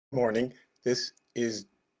Morning. This is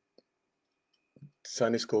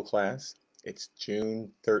Sunday school class. It's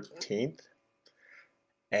June 13th,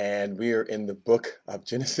 and we are in the book of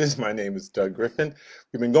Genesis. My name is Doug Griffin.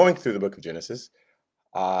 We've been going through the book of Genesis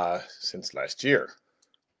since last year.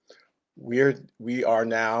 We are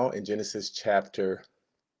now in Genesis chapter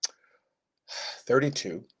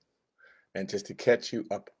 32, and just to catch you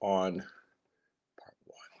up on part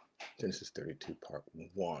 1, Genesis 32, part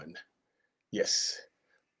 1. Yes,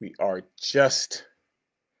 we are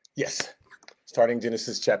starting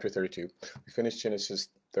Genesis chapter 32. We finished Genesis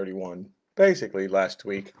 31 basically last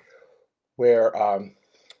week, where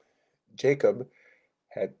Jacob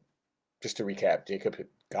had, just to recap, Jacob had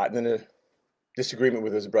gotten in a disagreement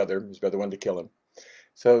with his brother. His brother wanted to kill him.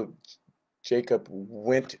 So Jacob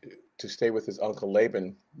went to stay with his uncle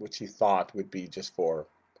Laban, which he thought would be just for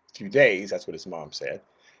a few days. That's what his mom said.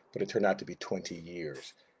 But it turned out to be 20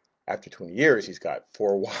 years. After 20 years, he's got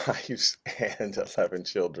 4 wives and 11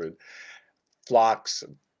 children, flocks,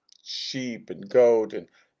 and sheep, and goat, and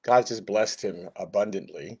God just blessed him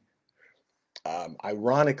abundantly.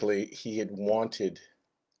 Ironically, he had wanted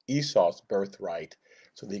Esau's birthright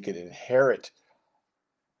so that he could inherit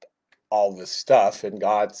all this stuff, and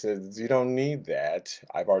God says, you don't need that.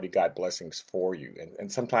 I've already got blessings for you. And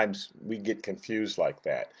sometimes we get confused like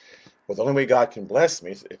that. Well, the only way God can bless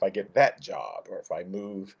me is if I get that job, or if I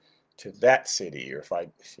move to that city, or if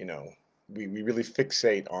we really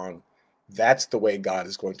fixate on that's the way God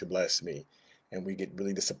is going to bless me. And we get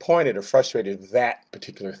really disappointed or frustrated if that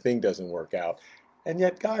particular thing doesn't work out. And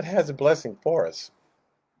yet God has a blessing for us.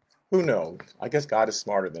 Who knows? I guess God is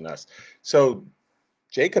smarter than us. So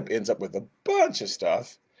Jacob ends up with a bunch of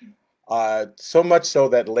stuff, so much so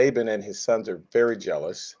that Laban and his sons are very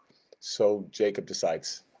jealous. So Jacob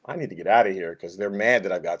decides, I need to get out of here because they're mad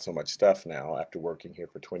that I've got so much stuff now after working here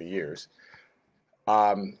for 20 years.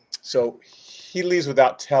 So he leaves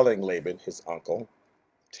without telling Laban, his uncle,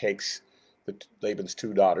 takes Laban's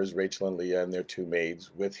 2 daughters, Rachel and Leah, and their 2 maids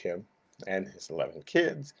with him, and his 11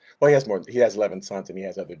 kids. Well, he has more. He has 11 sons and he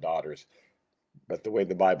has other daughters. But the way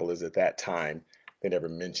the Bible is at that time, they never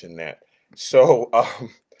mention that. So,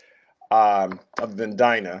 other than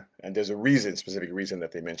Dinah, and there's a specific reason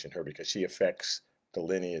that they mention her because she affects the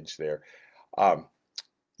lineage there,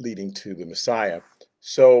 leading to the Messiah.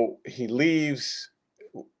 So he leaves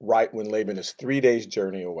right when Laban is 3 days'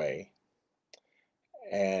 journey away.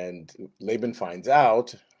 And Laban finds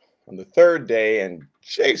out on the 3rd day and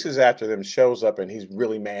chases after them, shows up, and he's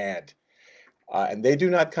really mad. And they do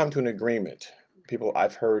not come to an agreement. People,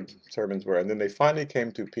 I've heard sermons where, and then they finally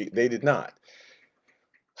came to peace. They did not.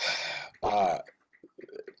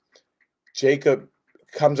 Jacob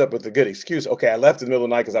comes up with a good excuse. Okay, I left in the middle of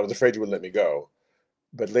the night because I was afraid you would let me go.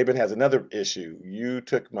 But Laban has another issue. You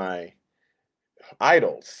took my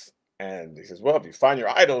idols. And he says, well, if you find your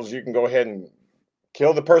idols, you can go ahead and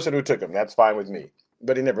kill the person who took them. That's fine with me.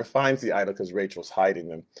 But he never finds the idol because Rachel's hiding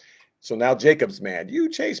them. So now Jacob's mad. You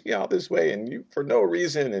chased me all this way and you for no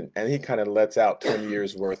reason. And he kind of lets out 20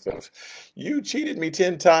 years worth of, you cheated me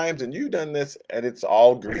 10 times and you done this. And it's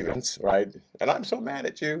all grievance, right? And I'm so mad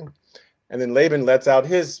at you. And then Laban lets out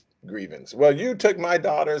his grievance. Well, you took my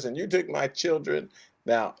daughters and you took my children.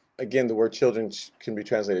 Now, again, the word children can be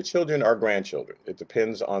translated children or grandchildren. It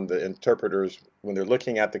depends on the interpreters when they're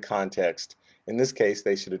looking at the context. In this case,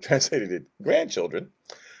 they should have translated it grandchildren.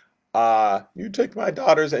 You took my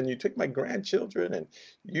daughters and you took my grandchildren and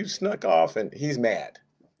you snuck off, and he's mad.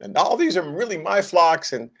 And all these are really my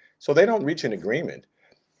flocks. And so they don't reach an agreement.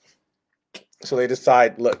 So they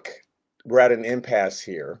decide, look, we're at an impasse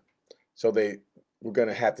here. So we're going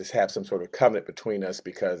to have some sort of covenant between us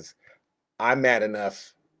because I'm mad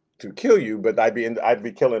enough to kill you, but I'd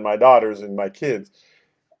be killing my daughters and my kids.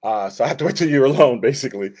 So I have to wait till you're alone,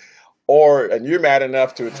 basically. And you're mad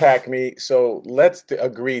enough to attack me, so let's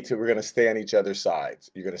agree we're going to stay on each other's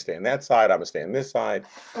sides. You're going to stay on that side, I'm going to stay on this side.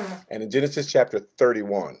 And in Genesis chapter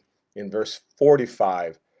 31, in verse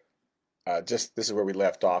 45, this is where we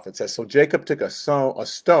left off. It says, so Jacob took a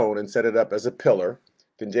stone and set it up as a pillar.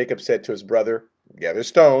 Then Jacob said to his brother, gather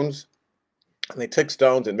stones. And they took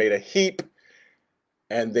stones and made a heap,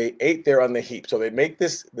 and they ate there on the heap. So they make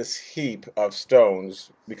this heap of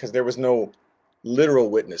stones because there was no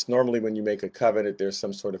literal witness. Normally when you make a covenant, there's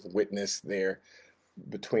some sort of witness there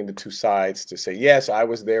between the 2 sides to say, yes, I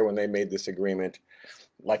was there when they made this agreement,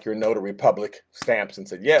 like your notary public stamps and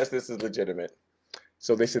said, yes, this is legitimate.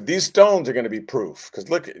 So they said, these stones are going to be proof. Because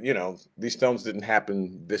look, these stones didn't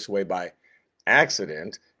happen this way by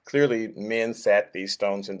accident. Clearly, men sat these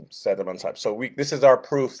stones and set them on top. So this is our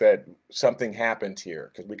proof that something happened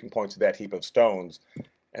here, because we can point to that heap of stones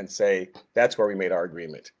and say, that's where we made our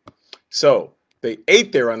agreement. So they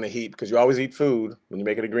ate there on the heap, because you always eat food when you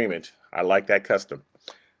make an agreement. I like that custom.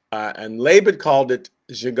 And Laban called it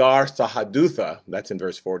Jegar Sahadutha, that's in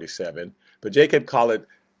verse 47, but Jacob called it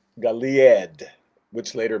Gilead,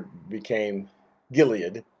 which later became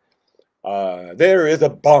Gilead. There is a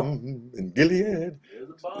bomb in Gilead. There's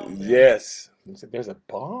a bomb there. Yes. There's a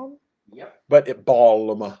bomb? Yep. But it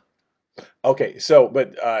balm. Okay, so,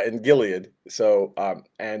 but in Gilead, so,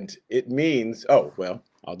 and it means, oh, well,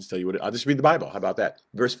 I'll just tell you I'll just read the Bible. How about that?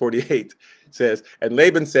 Verse 48 says, and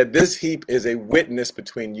Laban said, this heap is a witness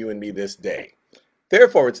between you and me this day.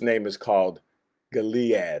 Therefore, its name is called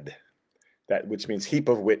Gilead, which means heap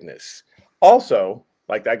of witness. Also,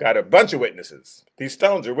 like I got a bunch of witnesses. These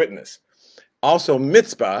stones are witness. Also,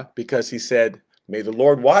 Mitzvah, because he said, may the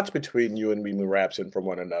Lord watch between you and me when we're absent from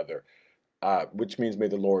one another. Which means may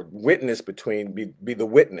the Lord witness be the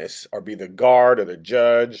witness or be the guard or the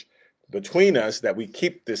judge between us, that we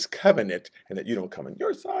keep this covenant, and that you don't come on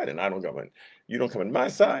your side and you don't come on my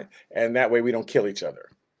side, and that way we don't kill each other.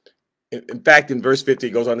 In fact, in verse 50,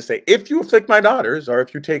 it goes on to say, if you afflict my daughters, or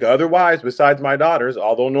if you take other wives besides my daughters,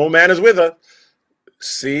 although no man is with her,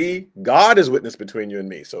 see, God is witness between you and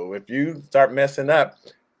me. So if you start messing up,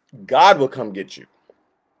 God will come get you.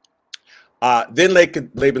 Then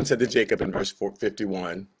Laban said to Jacob in verse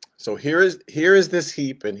 51, so here is this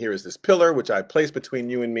heap, and here is this pillar, which I place between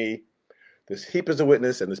you and me. This heap is a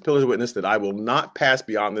witness, and this pillar is a witness that I will not pass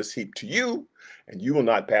beyond this heap to you, and you will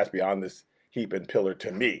not pass beyond this heap and pillar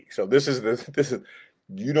to me. So this is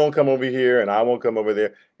you don't come over here, and I won't come over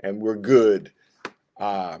there, and we're good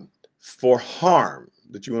for harm,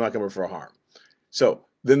 that you will not come over for harm. So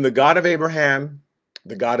then the God of Abraham,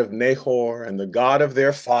 the God of Nahor, and the God of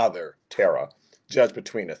their father, Terah, judge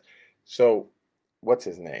between us. So what's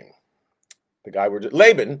his name? The guy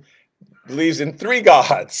Laban believes in 3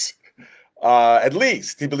 gods. At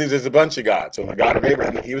least he believes there's a bunch of gods. So the God of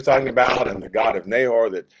Abraham that he was talking about, and the God of Nahor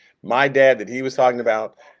that my dad that he was talking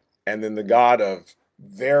about, and then the God of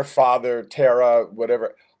their father, Terah,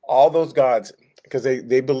 whatever, all those gods, because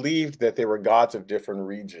they believed that they were gods of different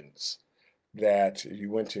regions. That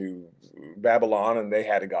you went to Babylon and they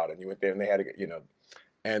had a god, and you went there and they had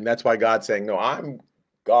and that's why God's saying, no, I'm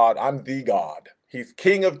God, I'm the God. He's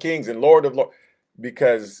King of kings and Lord of lords,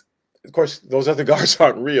 because of course those other gods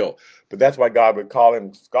aren't real, but that's why God would call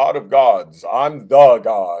him God of gods. I'm the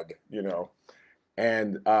God,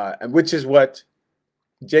 and which is what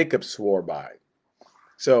Jacob swore by.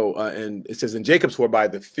 So, and it says, and Jacob swore by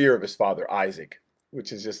the fear of his father Isaac,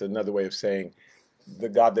 which is just another way of saying the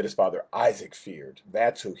God that his father Isaac feared.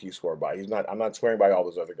 That's who he swore by. I'm not swearing by all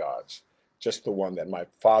those other gods, just the one that my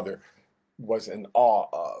father was in awe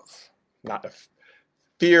of. Not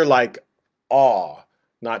fear like awe,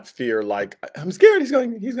 not fear like I'm scared he's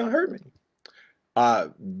going to hurt me.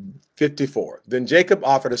 54. Then Jacob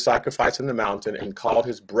offered a sacrifice on the mountain and called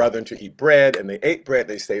his brethren to eat bread, and they ate bread.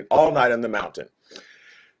 They stayed all night on the mountain.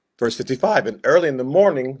 Verse 55. And early in the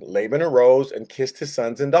morning, Laban arose and kissed his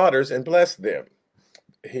sons and daughters and blessed them.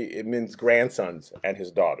 It means grandsons and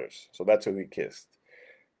his daughters. So that's who he kissed.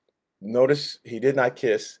 Notice he did not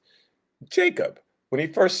kiss Jacob. When he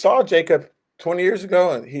first saw Jacob 20 years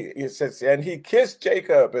ago, and he says, and he kissed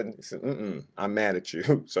Jacob, and he said, I'm mad at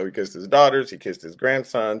you. So he kissed his daughters, he kissed his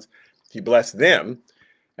grandsons, he blessed them,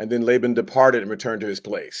 and then Laban departed and returned to his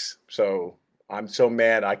place. So I'm so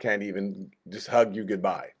mad I can't even just hug you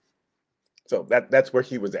goodbye. So that's where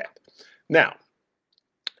he was at. Now,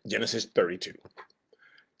 Genesis 32.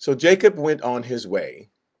 So Jacob went on his way.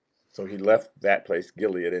 So he left that place,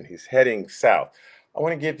 Gilead, and he's heading south. I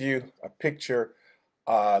want to give you a picture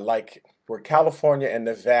like where California and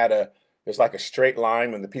Nevada, there's like a straight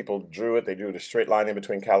line. When the people drew it, they drew a straight line in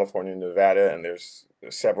between California and Nevada, and there's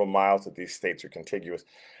several miles that these states are contiguous,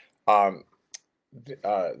 right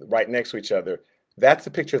next to each other. That's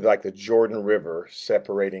a picture of like the Jordan River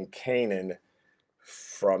separating Canaan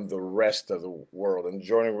from the rest of the world, and the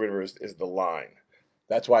Jordan River is the line.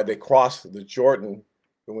 That's why they crossed the Jordan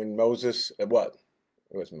when Moses, it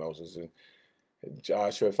was Moses and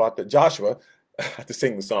Joshua fought Joshua, I have to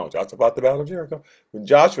sing the song, Joshua fought the Battle of Jericho. When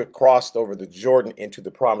Joshua crossed over the Jordan into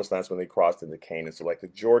the promised land, that's when they crossed into Canaan. So like the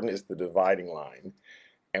Jordan is the dividing line.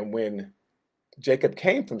 And when Jacob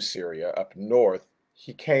came from Syria up north,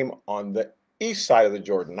 he came on the east side of the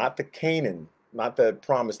Jordan, not the Canaan, not the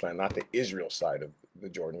promised land, not the Israel side of the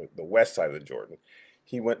Jordan, the west side of the Jordan.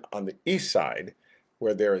 He went on the east side,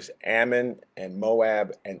 where there is Ammon and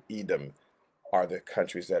Moab and Edom are the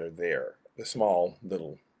countries that are there. The small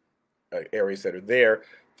little areas that are there.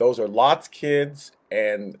 Those are Lot's kids,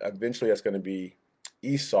 and eventually that's going to be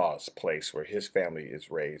Esau's place where his family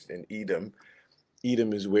is raised in Edom.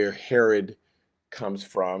 Edom is where Herod comes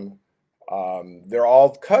from. They're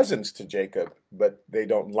all cousins to Jacob, but they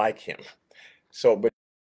don't like him. So, but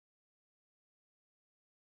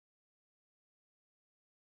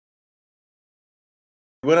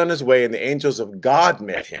he went on his way, and the angels of God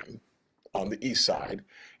met him on the east side.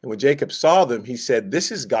 And when Jacob saw them, he said,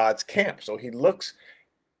 "This is God's camp." So he looks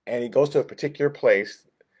and he goes to a particular place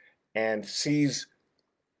and sees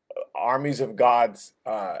armies of God's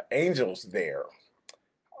angels there.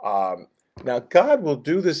 Um, Now, God will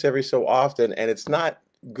do this every so often, and it's not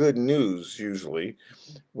good news usually.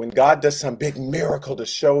 When God does some big miracle to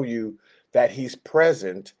show you that He's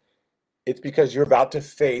present, it's because you're about to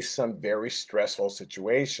face some very stressful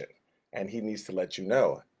situation, and He needs to let you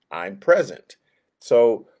know, I'm present.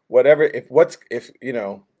 So whatever, if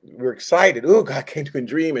we're excited, oh, God came to me in a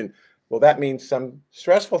dream, and well, that means some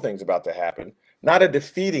stressful thing's about to happen. Not a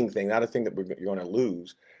defeating thing, not a thing that you're going to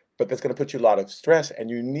lose, but that's going to put you a lot of stress, and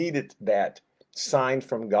you needed that sign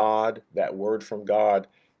from God, that word from God,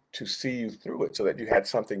 to see you through it so that you had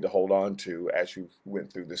something to hold on to as you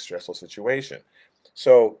went through this stressful situation.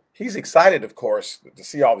 So he's excited, of course, to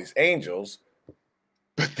see all these angels,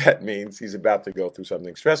 but that means he's about to go through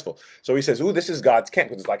something stressful. So he says, "Ooh, this is God's camp,"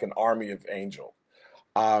 because it's like an army of angels.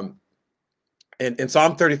 Um, and in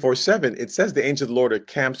Psalm 34:7, it says the angel of the Lord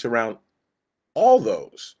encamps around all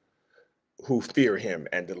those who fear him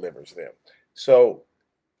and delivers them. So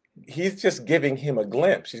he's just giving him a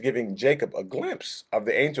glimpse. He's giving Jacob a glimpse of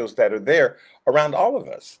the angels that are there around all of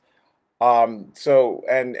us.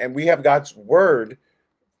 And we have God's word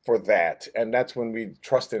for that, and that's when we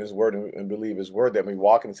trust in His word and believe His word. That we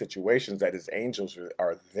walk in situations that His angels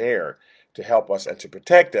are there to help us and to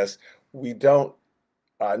protect us. We don't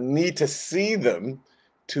need to see them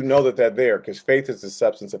to know that they're there, because faith is the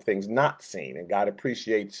substance of things not seen, and God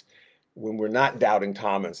appreciates when we're not doubting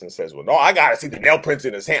Thomas and says, "Well, no, I got to see the nail prints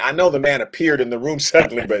in his hand." I know the man appeared in the room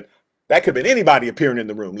suddenly, but that could have been anybody appearing in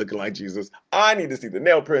the room looking like Jesus. I need to see the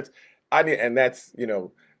nail prints. And that's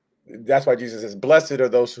why Jesus says, "Blessed are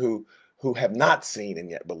those who have not seen and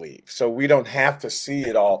yet believe." So we don't have to see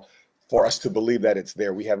it all for us to believe that it's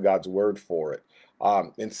there. We have God's word for it.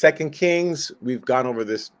 In Second Kings, we've gone over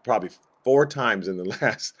this probably 4 times in the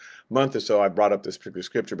last month or so. I brought up this particular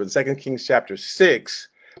scripture, but in 2 Kings chapter 6,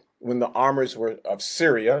 when the armies of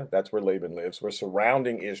Syria, that's where Laban lives, were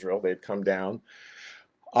surrounding Israel, they'd come down.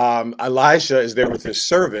 Elijah is there with his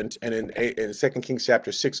servant, and in 2 Kings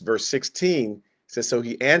chapter 6, verse 16, it says, "So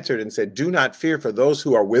he answered and said, 'Do not fear, for those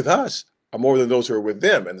who are with us are more than those who are with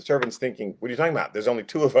them.'" And the servant's thinking, "What are you talking about? There's only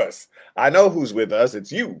 2 of us. I know who's with us.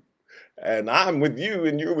 It's you. And I'm with you,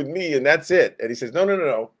 and you're with me, and that's it." And he says, "No, no, no,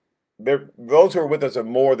 no. Those who are with us are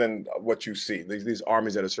more than what you see, these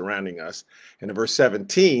armies that are surrounding us." And in verse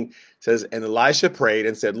 17 it says, "And Elisha prayed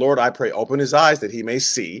and said, 'Lord, I pray, open his eyes that he may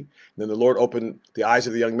see.' And then the Lord opened the eyes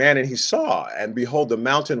of the young man, and he saw. And behold, the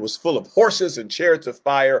mountain was full of horses and chariots of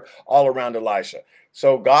fire all around Elisha."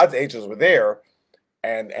 So God's angels were there,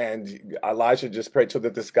 and Elijah just prayed so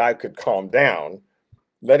that this guy could calm down.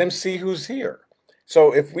 Let him see who's here.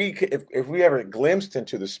 So if we ever glimpsed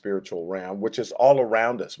into the spiritual realm, which is all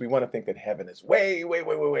around us, we want to think that heaven is way, way,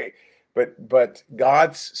 way, way, way. But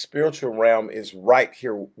God's spiritual realm is right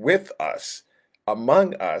here with us,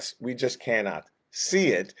 among us. We just cannot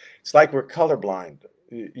see it. It's like we're colorblind.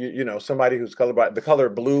 Somebody who's colorblind, the color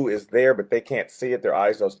blue is there, but they can't see it. Their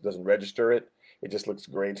eyes doesn't register it. It just looks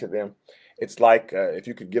gray to them. It's like if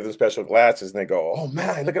you could give them special glasses and they go, "Oh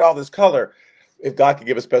man, look at all this color." If God could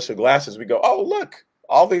give us special glasses, we go, "Oh, look,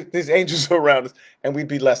 all these angels are around us," and we'd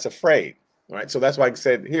be less afraid, right? So that's why I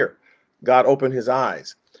said here, God opened his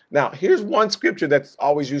eyes. Now, here's one scripture that's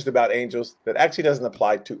always used about angels that actually doesn't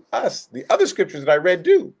apply to us. The other scriptures that I read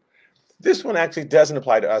do. This one actually doesn't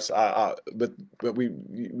apply to us, but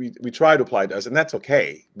we try to apply to us, and that's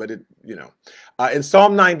okay. But in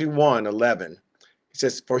Psalm 91:11. He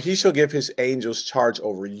says, "For he shall give his angels charge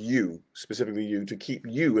over you," specifically you, "to keep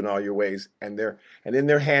you in all your ways, and in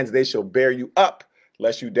their hands they shall bear you up,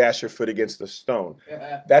 lest you dash your foot against the stone."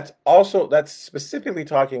 Yeah. That's specifically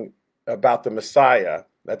talking about the Messiah.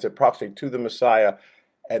 That's a prophecy to the Messiah,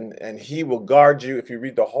 and he will guard you. If you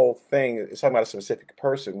read the whole thing, it's talking about a specific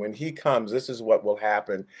person. When he comes, this is what will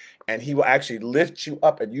happen, and he will actually lift you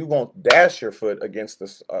up, and you won't dash your foot against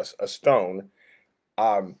a stone.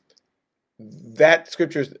 That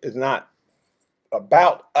scripture is not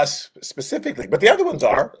about us specifically, but the other ones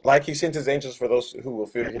are, like he sent his angels for those who will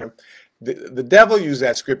fear him. The devil used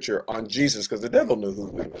that scripture on Jesus because the devil knew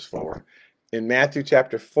who it was for. In Matthew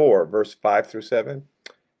chapter 4, verse 5 through 7,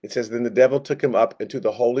 it says, "Then the devil took him up into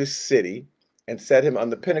the holy city and set him on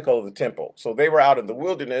the pinnacle of the temple. So they were out in the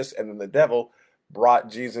wilderness, and then the devil brought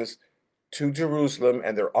Jesus to Jerusalem,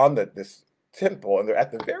 and they're on this temple, and they're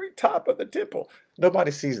at the very top of the temple.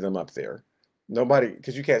 Nobody sees them up there. Nobody,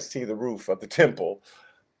 because you can't see the roof of the temple.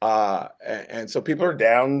 And so people are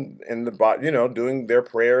down in the doing their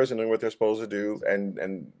prayers and doing what they're supposed to do,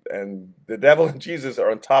 and the devil and Jesus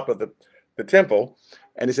are on top of the temple,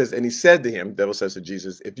 and he says, and he said to him, the devil says to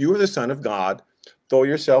Jesus, if you are the Son of God, throw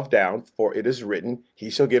yourself down, for it is written, he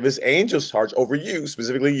shall give his angels charge over you,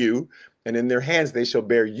 specifically you, and in their hands they shall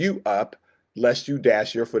bear you up, lest you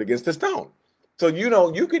dash your foot against a stone. So,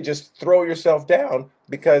 you could just throw yourself down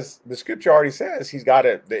because the scripture already says he's got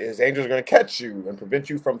it. His angels are going to catch you and prevent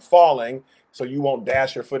you from falling so you won't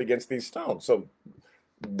dash your foot against these stones. So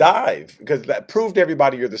dive, because that proved to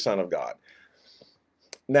everybody you're the Son of God.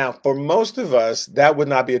 Now, for most of us, that would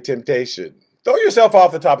not be a temptation. Throw yourself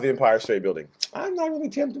off the top of the Empire State Building. I'm not really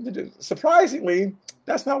tempted to do it. Surprisingly,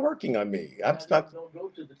 that's not working on me.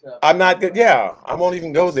 I'm not good. Yeah, I won't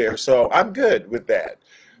even go there. So I'm good with that.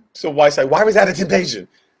 So why was that a temptation?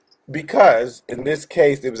 Because in this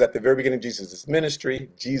case, it was at the very beginning of Jesus' ministry,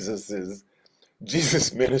 Jesus'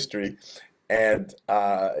 ministry, and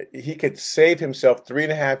he could save himself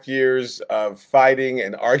 3.5 years of fighting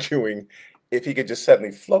and arguing if he could just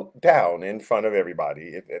suddenly float down in front of everybody.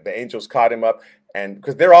 If the angels caught him up, and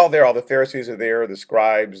because they're all there, all the Pharisees are there, the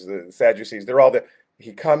scribes, the Sadducees, they're all there.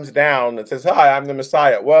 He comes down and says, "Hi, I'm the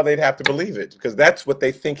Messiah." Well, they'd have to believe it because that's what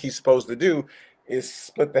they think he's supposed to do, is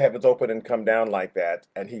split the heavens open and come down like that.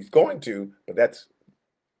 And he's going to, but that's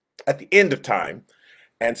at the end of time.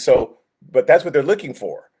 And so, but that's what they're looking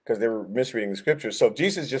for because they were misreading the scriptures. So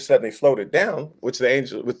Jesus just suddenly floated down, which the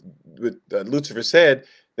angel, with Lucifer said,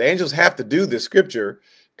 the angels have to do this scripture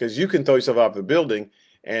because you can throw yourself off the building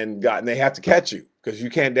and they have to catch you because you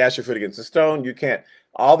can't dash your foot against a stone. You can't,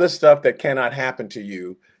 all this stuff that cannot happen to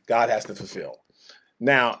you, God has to fulfill.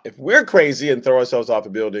 Now, if we're crazy and throw ourselves off a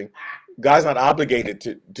building, God's not obligated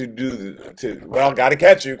to got to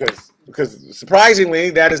catch you because surprisingly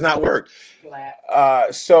that has not worked.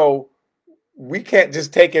 So we can't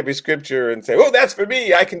just take every scripture and say, "Oh, that's for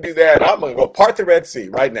me. I can do that. I'm going to go part the Red Sea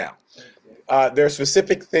right now." There are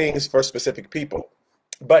specific things for specific people,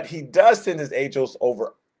 but He does send His angels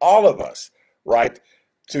over all of us, right,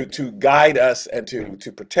 to guide us and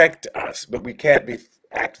to protect us. But we can't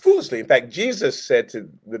act foolishly. In fact, Jesus said to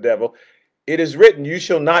the devil, "It is written, you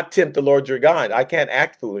shall not tempt the Lord your God." I can't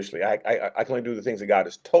act foolishly. I can only do the things that God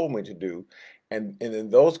has told me to do. And in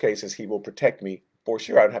those cases, He will protect me for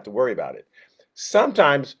sure. I don't have to worry about it.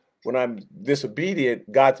 Sometimes when I'm disobedient,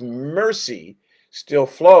 God's mercy still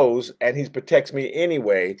flows and He protects me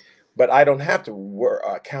anyway, but I don't have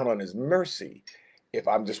to count on His mercy if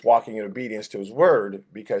I'm just walking in obedience to His word,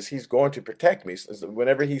 because He's going to protect me. So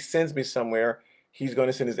whenever He sends me somewhere, He's going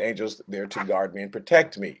to send His angels there to guard me and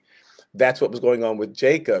protect me. That's what was going on with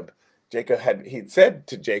Jacob. He'd said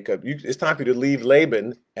to Jacob, "It's time for you to leave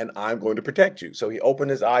Laban, and I'm going to protect you." So he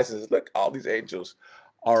opened his eyes and says, "Look, all these angels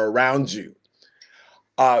are around you."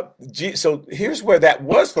 So here's where that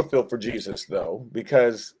was fulfilled for Jesus, though,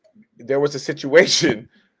 because there was a situation.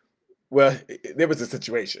 Well, there was a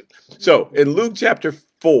situation. So in Luke chapter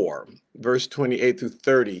 4, verse 28 through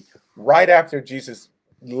 30, right after Jesus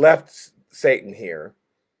left Satan here,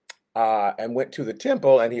 and went to the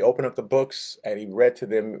temple, and He opened up the books and He read to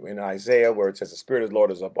them in Isaiah where it says, "The Spirit of the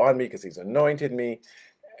Lord is upon me because He's anointed me."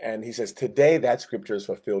 And He says, "Today that scripture is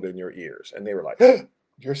fulfilled in your ears." And they were like,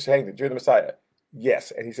 "You're saying that you're the Messiah?"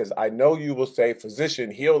 "Yes." And He says, "I know you will say,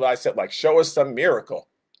 'Physician, heal thyself,'" like show us some miracle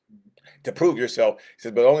to prove yourself. He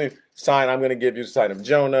says, "But the only sign I'm going to give you is the sign of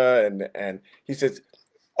Jonah." And He says,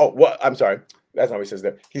 I'm sorry. That's not what He says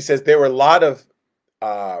there. He says there were a lot of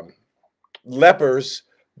lepers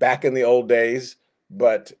back in the old days,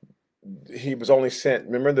 but He was only sent,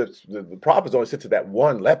 remember the prophet was only sent to that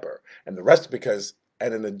one leper, and the rest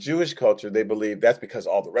and in the Jewish culture, they believed that's because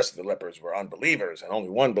all the rest of the lepers were unbelievers and only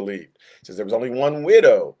one believed. It says there was only one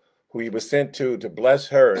widow who He was sent to bless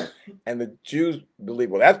her, and the Jews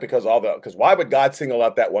believed, well, that's because because why would God single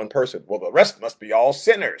out that one person? Well, the rest must be all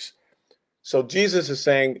sinners. So Jesus is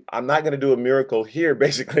saying, I'm not going to do a miracle here,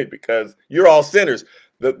 basically, because you're all sinners.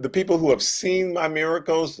 The people who have seen my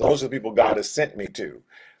miracles, those are the people God has sent me to.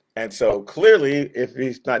 And so clearly, if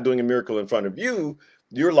He's not doing a miracle in front of you,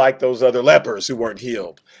 you're like those other lepers who weren't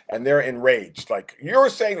healed. And they're enraged. Like, "You're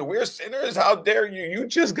saying that we're sinners? How dare you? You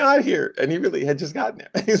just got here." And He really had just gotten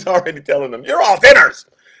there. He's already telling them, "You're all sinners."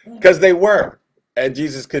 Because they were. And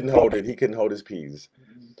Jesus couldn't hold it. He couldn't hold His peace.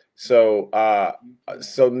 So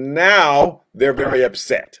now they're very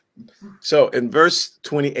upset. So in verse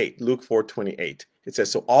 28, Luke 4:28, It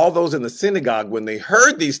says, so all those in the synagogue, when they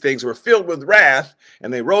heard these things, were filled with wrath,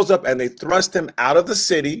 and they rose up and they thrust him out of the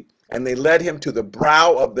city, and they led him to the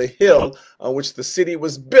brow of the hill on which the city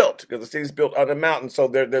was built, because the city is built on a mountain. So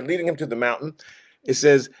they're leading him to the mountain. It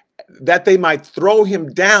says that they might throw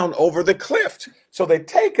him down over the cliff. So they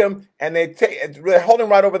take him and they're holding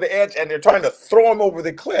him right over the edge, and they're trying to throw him over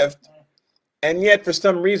the cliff. And yet, for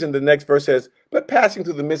some reason, the next verse says, but passing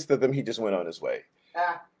through the midst of them, he just went on his way.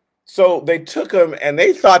 So they took him, and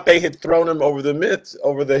they thought they had thrown him over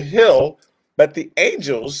the hill, but the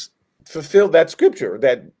angels fulfilled that scripture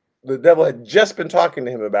that the devil had just been talking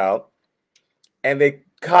to him about, and they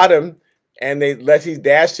caught him, and he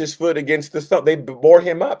dashed his foot against the stone. They bore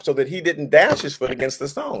him up so that he didn't dash his foot against the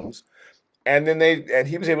stones, and then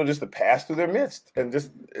he was able just to pass through their midst. And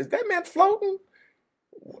just, is that man floating?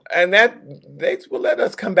 And that they will let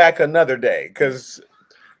us come back another day, because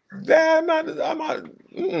what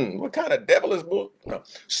kind of devil is bull? No.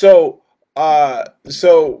 So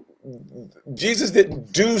Jesus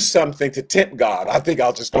didn't do something to tempt God. I think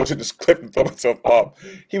I'll just go to this cliff and throw myself off.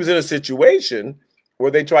 He was in a situation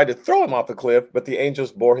where they tried to throw him off the cliff, but the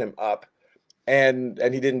angels bore him up, and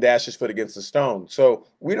he didn't dash his foot against the stone. So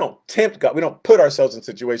we don't tempt God. We don't put ourselves in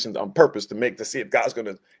situations on purpose to see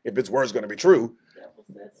if his word's gonna be true.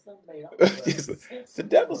 The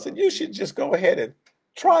devil said, you should just go ahead and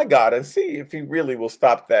try God and see if he really will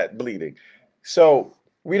stop that bleeding. So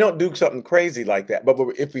we don't do something crazy like that. But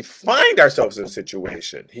if we find ourselves in a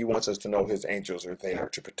situation, he wants us to know his angels are there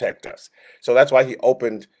to protect us. So that's why he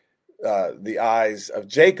opened the eyes of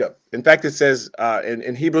Jacob. In fact, it says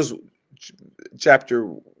in Hebrews chapter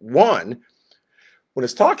 1, when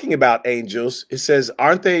it's talking about angels, it says,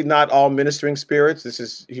 aren't they not all ministering spirits? This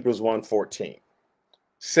is Hebrews 1:14.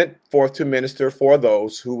 Sent forth to minister for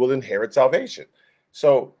those who will inherit salvation.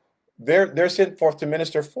 So they're sent forth to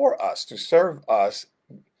minister for us, to serve us.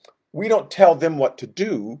 We don't tell them what to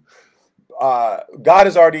do. God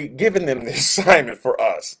has already given them the assignment for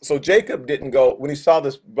us. So Jacob didn't go, when he saw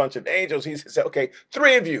this bunch of angels, he said, okay,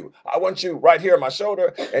 3 of you, I want you right here on my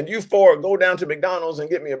shoulder, and you 4 go down to McDonald's and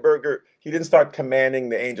get me a burger. He didn't start commanding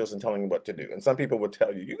the angels and telling them what to do. And some people would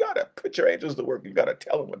tell you, you got to put your angels to work. You got to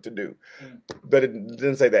tell them what to do. But it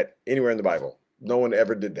didn't say that anywhere in the Bible. No one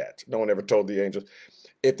ever did that. No one ever told the angels.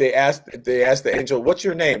 If they asked the angel, what's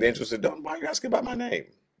your name? The angel said, why are you asking about my name?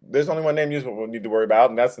 There's only one name you need to worry about,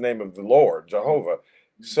 and that's the name of the Lord, Jehovah.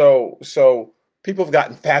 So people have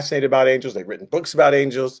gotten fascinated about angels. They've written books about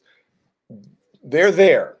angels. They're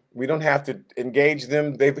there. We don't have to engage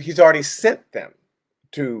them. He's already sent them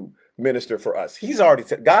to minister for us.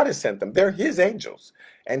 God has sent them. They're his angels,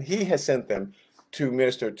 and he has sent them to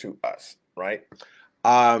minister to us, right?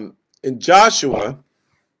 In Joshua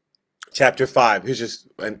chapter 5, here's just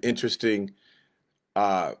an interesting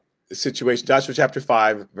situation. Joshua chapter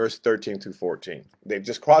 5, verse 13 through 14. They've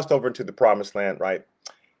just crossed over into the promised land, right?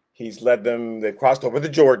 He's led them, they've crossed over the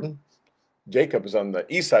Jordan. Jacob is on the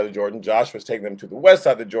east side of the Jordan. Joshua's taking them to the west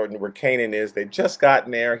side of the Jordan where Canaan is. They've just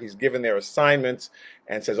gotten there. He's given their assignments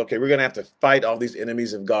and says, okay, we're going to have to fight all these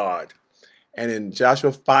enemies of God. And in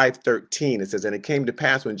Joshua 5:13, it says, and it came to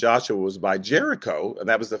pass when Joshua was by Jericho, and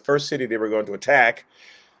that was the first city they were going to attack,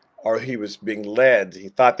 or he was being led. He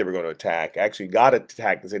thought they were going to attack. Actually, God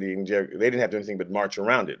attacked the city in Jericho. They didn't have to do anything but march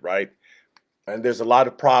around it, right? And there's a lot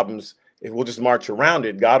of problems. If we'll just march around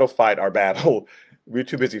it, God will fight our battle. We're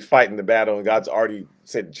too busy fighting the battle, and God's already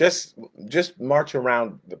said, just march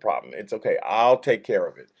around the problem. It's okay. I'll take care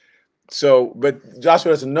of it. So, but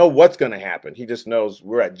Joshua doesn't know what's going to happen. He just knows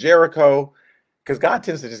we're at Jericho, because God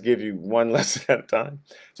tends to just give you one lesson at a time.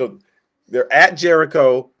 So they're at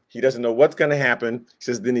Jericho. He doesn't know what's going to happen. He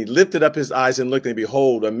says, then he lifted up his eyes and looked, and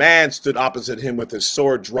behold, a man stood opposite him with his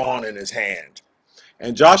sword drawn in his hand.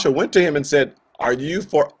 And Joshua went to him and said, are you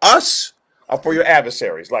for us or for your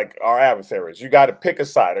adversaries, like our adversaries? You got to pick a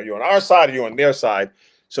side. Are you on our side or are you on their side?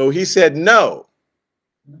 So he said, no,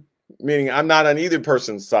 meaning I'm not on either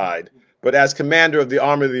person's side, but as commander of the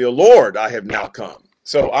army of the Lord, I have now come.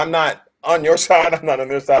 So I'm not on your side. I'm not on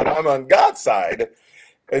their side. I'm on God's side.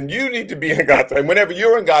 And you need to be on God's side. And whenever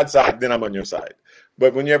you're on God's side, then I'm on your side.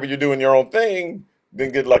 But whenever you're doing your own thing,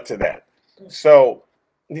 then good luck to that. So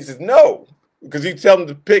he says, no, because you tell them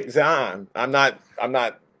to pick. Say, I'm not.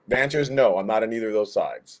 The answer is no, I'm not on either of those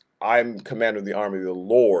sides. I'm commander of the army of the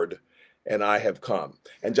Lord, and I have come.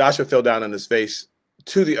 And Joshua fell down on his face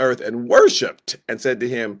to the earth and worshipped and said to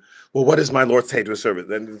him, well, what does my Lord say to his servant?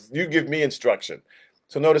 Then you give me instruction.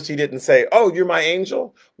 So notice he didn't say, oh, you're my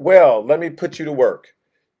angel? Well, let me put you to work.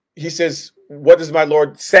 He says, what does my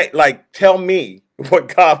Lord say? Like, tell me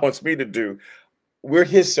what God wants me to do. We're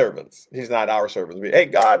his servants. He's not our servants. Hey,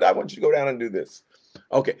 God, I want you to go down and do this.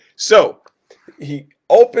 Okay, so he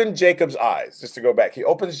opened Jacob's eyes. Just to go back, he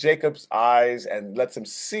opens Jacob's eyes and lets him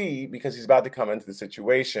see because he's about to come into the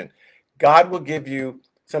situation. God will give you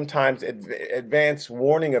sometimes advance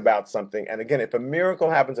warning about something. And again, if a miracle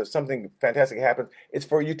happens, if something fantastic happens, it's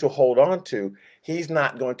for you to hold on to. He's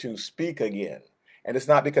not going to speak again. And it's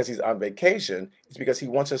not because he's on vacation. It's because he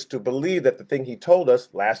wants us to believe that the thing he told us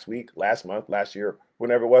last week, last month, last year,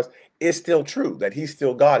 whenever it was, is still true, that he's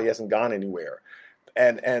still God. He hasn't gone anywhere.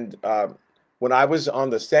 And when I was on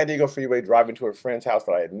the San Diego freeway driving to a friend's house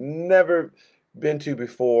that I had never been to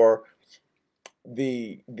before,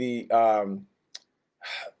 the the um,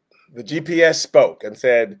 the GPS spoke and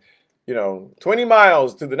said, 20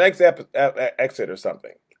 miles to the next exit or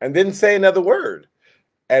something, and didn't say another word.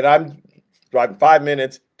 And I'm driving 5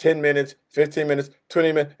 minutes, 10 minutes, 15 minutes,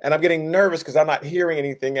 20 minutes, and I'm getting nervous because I'm not hearing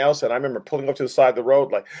anything else. And I remember pulling up to the side of the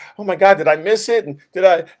road like, oh my God, did I miss it? And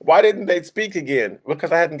why didn't they speak again?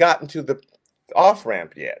 Because I hadn't gotten to the off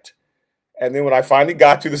ramp yet. And then when I finally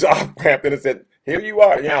got to this off ramp, then it said, here you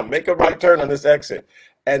are. Yeah, make a right turn on this exit.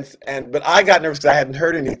 But I got nervous because I hadn't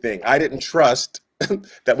heard anything. I didn't trust that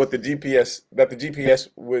the GPS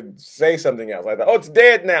would say something else. I thought, oh, it's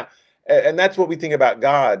dead now. And that's what we think about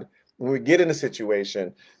God when we get in a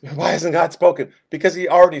situation. Why hasn't God spoken? Because he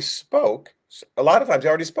already spoke. A lot of times he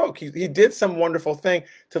already spoke. He did some wonderful thing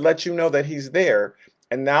to let you know that he's there.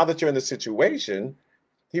 And now that you're in the situation,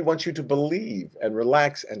 he wants you to believe and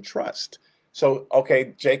relax and trust. So,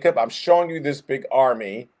 okay, Jacob, I'm showing you this big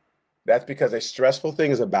army. That's because a stressful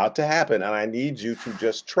thing is about to happen, and I need you to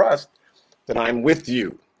just trust that I'm with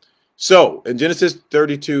you. So, in Genesis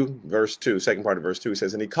 32, verse 2, second part of verse 2, it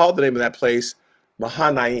says, and he called the name of that place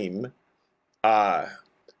Mahanaim,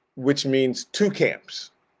 which means two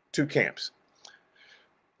camps. Two camps.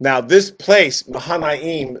 Now, this place,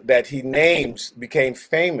 Mahanaim, that he names became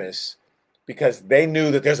famous because they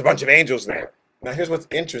knew that there's a bunch of angels there. Now, here's what's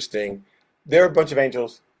interesting. There are a bunch of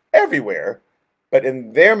angels everywhere, but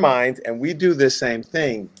in their minds, and we do this same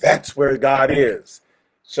thing, that's where God is.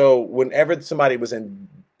 So whenever somebody was in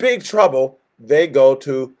big trouble, they go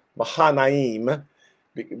to Mahanaim,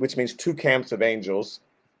 which means two camps of angels.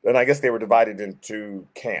 And I guess they were divided into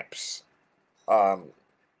camps. And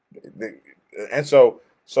so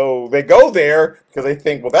they go there because they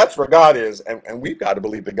think, well, that's where God is. And we've got to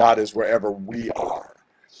believe that God is wherever we are.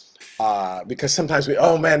 Because sometimes we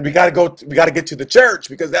got to get to the church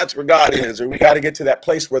because that's where God is, or we got to get to that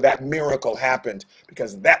place where that miracle happened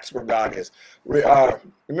because that's where God is.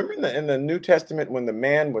 Remember in the New Testament when the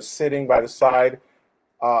man was sitting by the side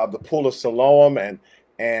of the pool of Siloam,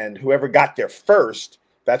 and whoever got there first,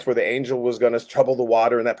 that's where the angel was going to trouble the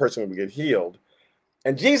water, and that person would get healed.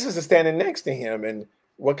 And Jesus is standing next to him, and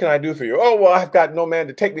what can I do for you? Oh, well, I've got no man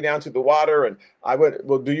to take me down to the water, and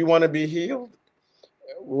well, do you want to be healed?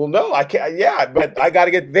 Well, no, I can't. Yeah, but I got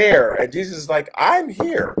to get there. And Jesus is like, I'm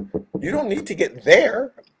here. You don't need to get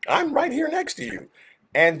there. I'm right here next to you.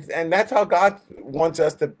 And that's how God wants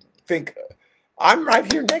us to think. I'm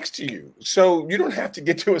right here next to you. So you don't have to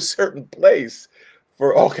get to a certain place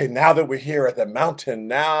okay, now that we're here at the mountain,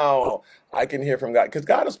 now I can hear from God. Because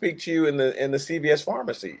God will speak to you in the CVS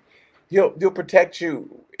pharmacy. He'll protect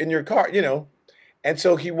you in your car, And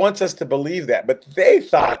so he wants us to believe that. But they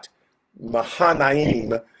thought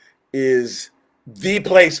Mahanaim is the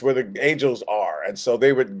place where the angels are. And so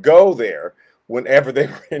they would go there whenever they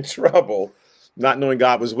were in trouble, not knowing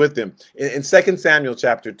God was with them. In 2 Samuel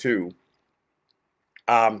chapter 2,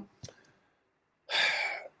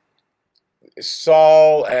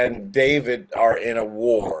 Saul and David are in a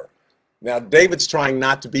war. Now, David's trying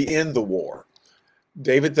not to be in the war.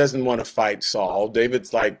 David doesn't want to fight Saul.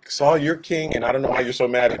 David's like, Saul, you're king, and I don't know why you're so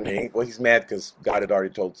mad at me. Well, he's mad because God had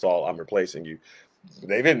already told Saul, I'm replacing you.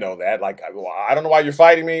 They didn't know that. Like, I don't know why you're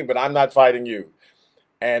fighting me, but I'm not fighting you.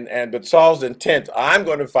 But Saul's intent, I'm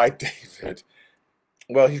going to fight David.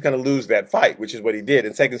 Well, he's going to lose that fight, which is what he did.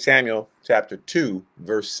 In 2 Samuel chapter 2,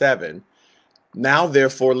 verse 7, now,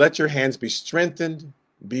 therefore, let your hands be strengthened,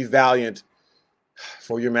 be valiant,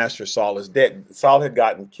 for your master Saul is dead. Saul had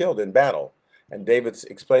gotten killed in battle. And David's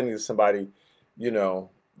explaining to somebody,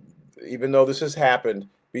 even though this has happened,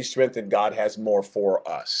 be strengthened, God has more for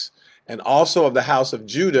us. And also of the house of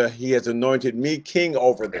Judah, he has anointed me king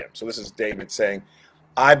over them. So this is David saying,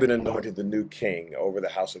 I've been anointed the new king over the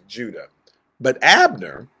house of Judah. But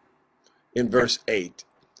Abner, in verse 8,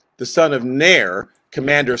 the son of Ner,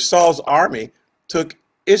 commander of Saul's army, took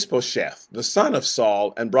Ishbosheth, the son of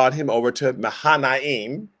Saul, and brought him over to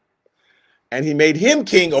Mahanaim. And he made him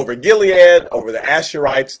king over Gilead, over the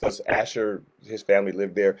Asherites. Those Asher, his family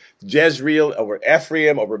lived there. Jezreel, over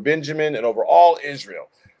Ephraim, over Benjamin, and over all Israel.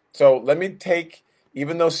 So let me take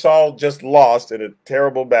even though Saul just lost in a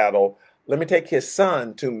terrible battle, let me take his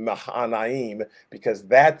son to Mahanaim because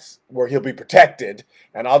that's where he'll be protected.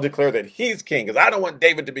 And I'll declare that he's king because I don't want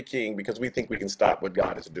David to be king because we think we can stop what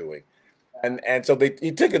God is doing. And so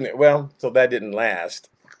he took him. Well, so that didn't last.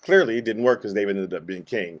 Clearly, it didn't work because David ended up being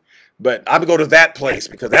king. But I'm going to go to that place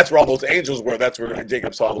because that's where all those angels were. That's where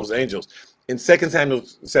Jacob saw those angels. In 2 Samuel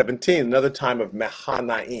 17, another time of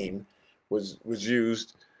Mahanaim was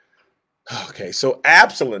used. Okay, so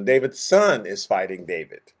Absalom, David's son, is fighting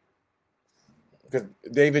David because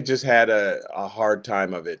David just had a hard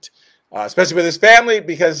time of it, especially with his family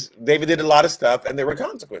because David did a lot of stuff and there were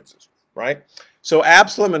consequences, right? So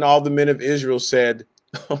Absalom and all the men of Israel said,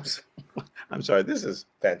 I'm sorry, this is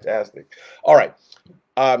fantastic. All right.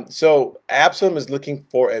 So Absalom is looking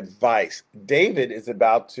for advice. David is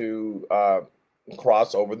about to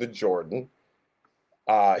cross over the Jordan.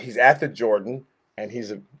 He's at the Jordan, and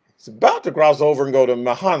he's about to cross over and go to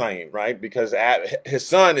Mahanaim, right? Because his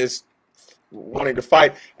son is wanting to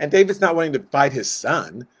fight, and David's not wanting to fight his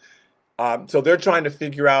son. So they're trying to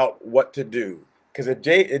figure out what to do. Because if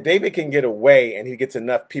David can get away and he gets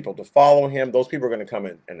enough people to follow him, those people are going to come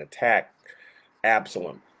in and attack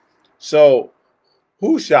Absalom. So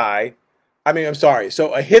Hushai,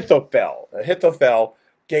 so Ahithophel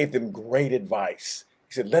gave them great advice.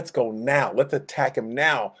 He said, let's go now. Let's attack him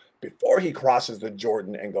now before he crosses the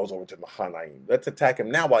Jordan and goes over to Mahanaim. Let's attack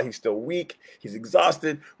him now while he's still weak. He's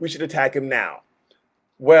exhausted. We should attack him now.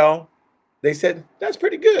 Well, they said, that's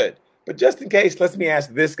pretty good. But just in case, let me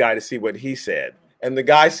ask this guy to see what he said. And the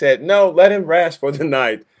guy said, no, let him rest for the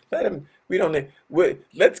night.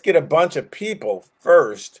 Let's get a bunch of people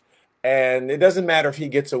first. And it doesn't matter if he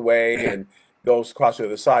gets away and goes across to the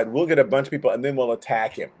other side. We'll get a bunch of people and then we'll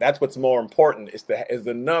attack him. That's what's more important is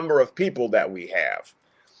the number of people that we have.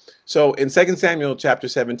 So in 2 Samuel chapter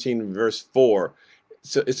 17, verse 4,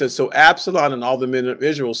 it says, so Absalom and all the men of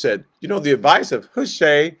Israel said, the advice of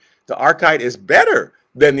Hushai the Archite is better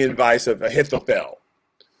than the advice of Ahithophel.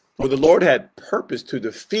 For the Lord had purposed to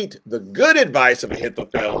defeat the good advice of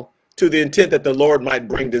Ahithophel to the intent that the Lord might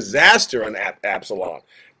bring disaster on Absalom.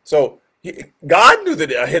 So God knew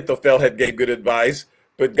that Ahithophel had gave good advice,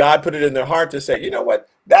 but God put it in their heart to say, you know what,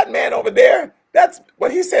 that man over there, that's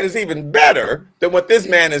what he said is even better than what this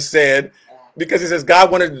man has said, because he says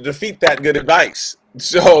God wanted to defeat that good advice.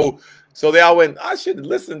 So they all went, I should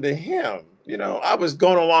listen to him. I was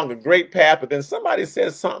going along a great path, but then somebody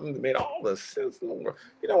said something that made all the sense.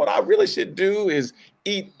 What I really should do is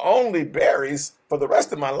eat only berries for the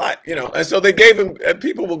rest of my life, And so they gave him, and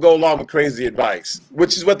people will go along with crazy advice,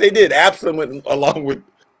 which is what they did. Absalom went along with,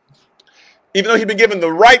 even though he'd been given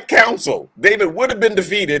the right counsel, David would have been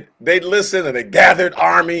defeated. They listened and they gathered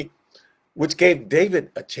army, which gave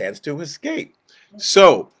David a chance to escape.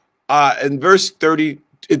 So in verse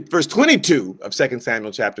 22 of 2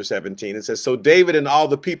 Samuel chapter 17, it says, so David and all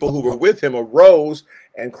the people who were with him arose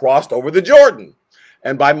and crossed over the Jordan.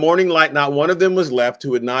 And by morning light, not one of them was left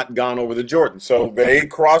who had not gone over the Jordan. So they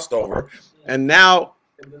crossed over. And now,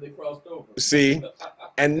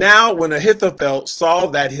 and now when Ahithophel saw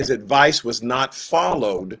that his advice was not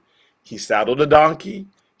followed, he saddled a donkey.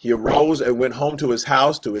 He arose and went home to his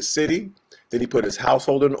house, to his city. Then he put his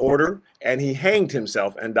household in order, and he hanged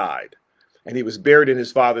himself and died. And he was buried in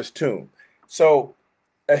his father's tomb. So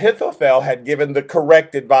Ahithophel had given the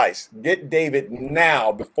correct advice. Get David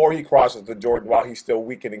now before he crosses the Jordan while he's still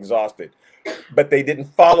weak and exhausted. But they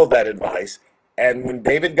didn't follow that advice. And when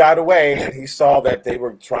David got away and he saw that they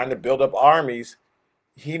were trying to build up armies,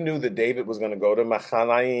 he knew that David was going to go to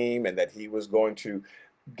Mahanaim and that he was going to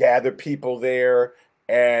gather people there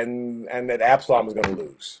and that Absalom was going to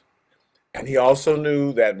lose. And he also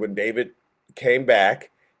knew that when David came back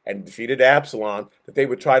and defeated Absalom, that they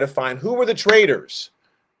would try to find who were the traitors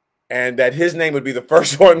and that his name would be the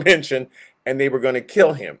first one mentioned and they were going to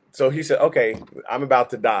kill him. So he said, okay, I'm about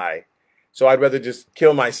to die. So I'd rather just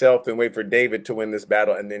kill myself than wait for David to win this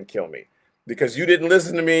battle and then kill me. Because you didn't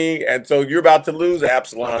listen to me, and so you're about to lose,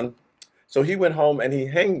 Absalom. So he went home and he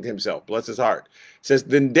hanged himself. Bless his heart. It says,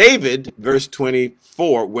 then David, verse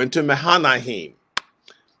 24, went to Mahanaim.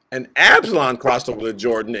 And Absalom crossed over the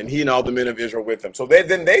Jordan, and he and all the men of Israel with him. So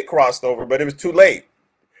then they crossed over, but it was too late.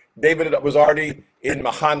 David was already in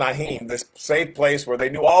Mahanaim, this safe place where they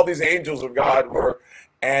knew all these angels of God were,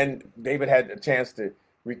 and David had a chance to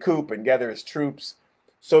recoup and gather his troops.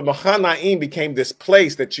 So Mahanaim became this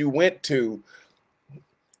place that you went to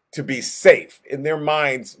be safe. In their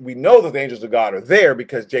minds, we know that the angels of God are there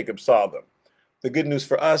because Jacob saw them. The good news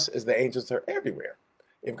for us is the angels are everywhere.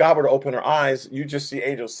 If God were to open our eyes, you just see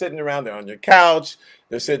angels sitting around there on your couch.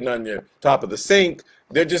 They're sitting on your top of the sink.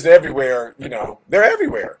 They're just everywhere, you know. They're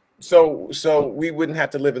everywhere. So we wouldn't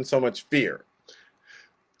have to live in so much fear.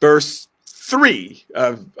 Verse 3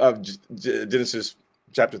 of Genesis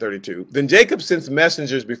chapter 32. Then Jacob sends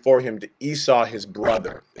messengers before him to Esau his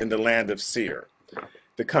brother in the land of Seir,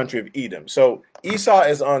 the country of Edom. So Esau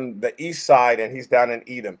is on the east side and he's down in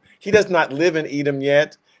Edom. He does not live in Edom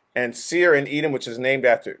yet. And Seir and Edom, which is named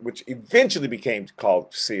after, which eventually became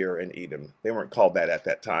called Seir and Edom. They weren't called that at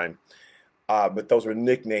that time. But those were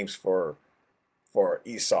nicknames for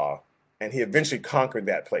Esau. And he eventually conquered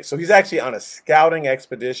that place. So he's actually on a scouting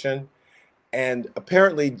expedition. And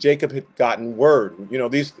apparently Jacob had gotten word. You know,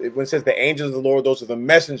 these, when it says the angels of the Lord, those are the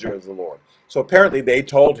messengers of the Lord. So apparently they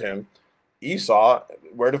told him, Esau,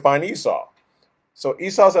 where to find Esau. So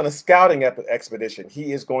Esau's on a scouting expedition.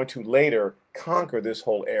 He is going to later conquer this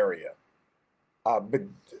whole area. But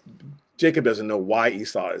Jacob doesn't know why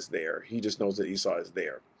Esau is there. He just knows that Esau is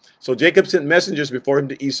there. So Jacob sent messengers before him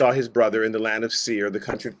to Esau, his brother, in the land of Seir, the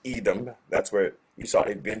country of Edom. That's where Esau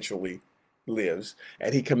eventually lives.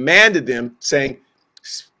 And he commanded them, saying,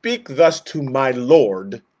 speak thus to my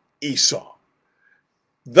lord Esau.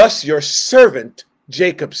 Thus your servant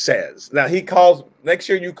Jacob says. Now he calls, make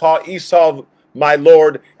sure you call Esau my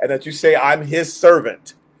lord, and that you say I'm his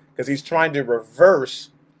servant, because he's trying to reverse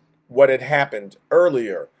what had happened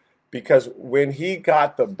earlier. Because when he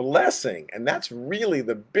got the blessing, and that's really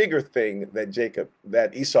the bigger thing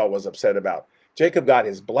that Esau was upset about. Jacob got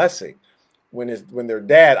his blessing when their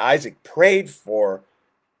dad Isaac prayed for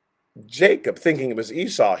Jacob, thinking it was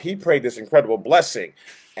Esau. He prayed this incredible blessing,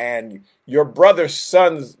 and your brother's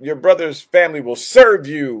family will serve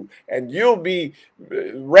you, and you'll be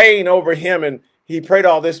reign over him. And he prayed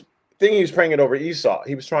all this thing. He was praying it over Esau.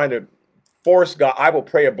 He was trying to force God. I will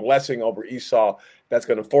pray a blessing over Esau that's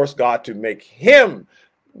going to force God to make him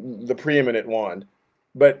the preeminent one.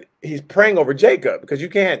 But he's praying over Jacob, because you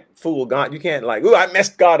can't fool God. You can't like, ooh, I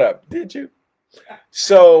messed God up, did you?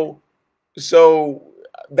 So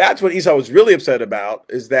that's what Esau was really upset about,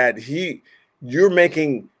 is that you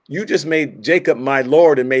just made Jacob my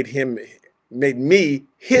lord and made me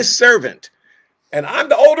his servant. And I'm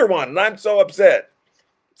the older one, and I'm so upset.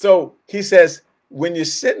 So he says, when you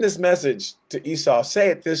send this message to Esau, say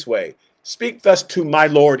it this way. Speak thus to my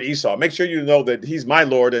lord Esau. Make sure you know that he's my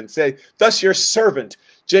lord, and say, thus your servant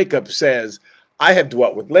Jacob says, I have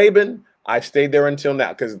dwelt with Laban. I've stayed there until now,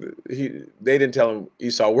 because they didn't tell him,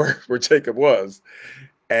 Esau, where Jacob was.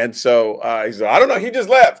 And so he said, I don't know. He just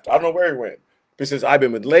left. I don't know where he went. He says, I've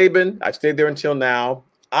been with Laban. I've stayed there until now.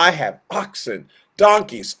 I have oxen,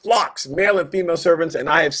 donkeys, flocks, male and female servants, and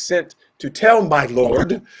I have sent to tell my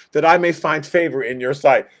Lord that I may find favor in your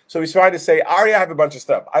sight. So he's trying to say, I already have a bunch of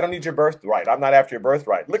stuff. I don't need your birthright. I'm not after your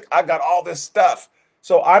birthright. Look, I've got all this stuff.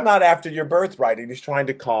 So I'm not after your birthright. And he's trying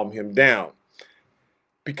to calm him down.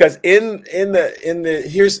 Because here's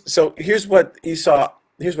what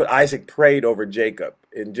Isaac prayed over Jacob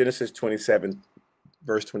in Genesis 27,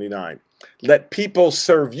 verse 29. Let people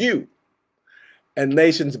serve you, and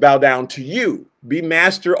nations bow down to you. Be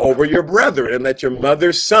master over your brethren, and let your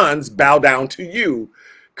mother's sons bow down to you.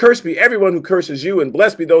 Curse be everyone who curses you, and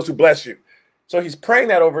blessed be those who bless you. So he's praying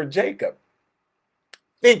that over Jacob,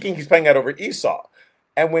 thinking he's praying that over Esau.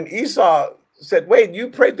 And when Esau said, wait, you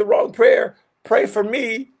prayed the wrong prayer, pray for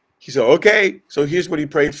me. He said, okay. So here's what he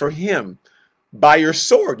prayed for him. By your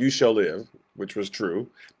sword you shall live, which was true,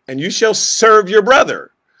 and you shall serve your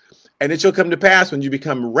brother. And it shall come to pass when you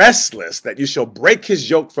become restless that you shall break his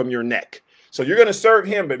yoke from your neck. So you're going to serve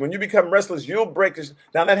him, but when you become restless, you'll break his.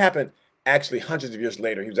 Now that happened actually hundreds of years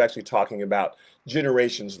later. He was actually talking about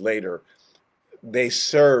generations later. They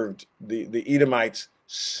served, the Edomites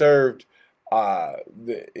served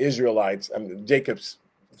the Israelites, Jacob's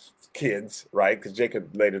kids, right? Because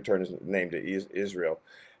Jacob later turned his name to Israel.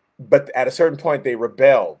 But at a certain point, they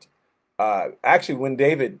rebelled. Actually, when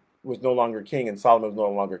David was no longer king and Solomon was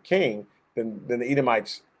no longer king, then the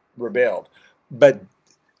Edomites rebelled. But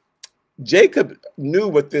Jacob knew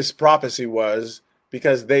what this prophecy was,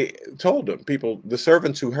 because they told him, the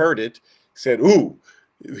servants who heard it said, ooh,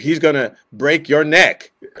 he's going to break your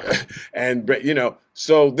neck. And,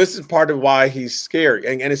 so this is part of why he's scared.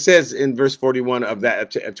 And it says in verse 41 of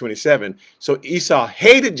 27, so Esau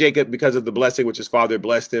hated Jacob because of the blessing which his father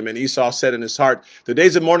blessed him. And Esau said in his heart, the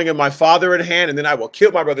days of mourning of my father at hand, and then I will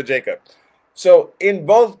kill my brother Jacob. So in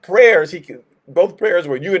both prayers,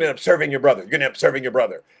 were, you end up serving your brother. You're going to end up serving your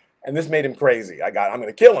brother. And this made him crazy. I'm going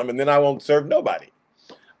to kill him, and then I won't serve nobody.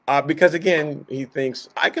 Because again, he thinks,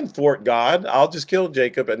 I can thwart God. I'll just kill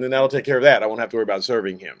Jacob, and then that'll take care of that. I won't have to worry about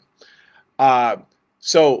serving him.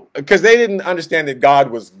 So, because they didn't understand that God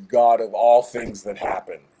was God of all things that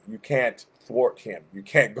happen. You can't thwart him. You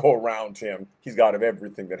can't go around him. He's God of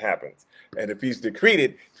everything that happens. And if he's decreed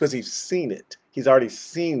it, it's because he's seen it. He's already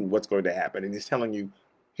seen what's going to happen. And he's telling you,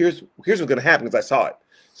 here's what's going to happen because I saw it.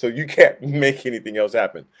 So you can't make anything else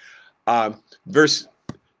happen.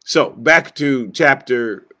 So back to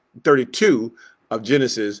chapter 32 of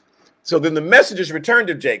Genesis. So then the messengers returned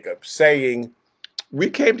to Jacob saying, we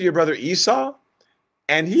came to your brother Esau,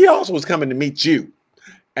 and he also was coming to meet you,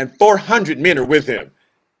 and 400 men are with him.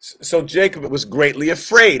 So Jacob was greatly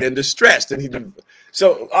afraid and distressed. And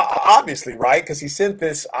obviously, right? Because he sent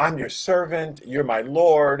this, I'm your servant, you're my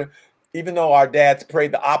Lord. Even though our dads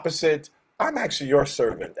prayed the opposite, I'm actually your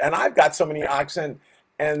servant. And I've got so many oxen.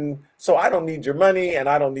 And so I don't need your money, and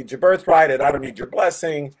I don't need your birthright, and I don't need your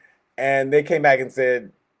blessing. And they came back and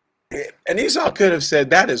said, and Esau could have said,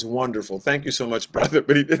 that is wonderful. Thank you so much, brother.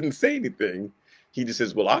 But he didn't say anything. He just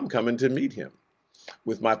says, well, I'm coming to meet him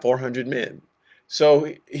with my 400 men.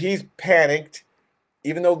 So he's panicked,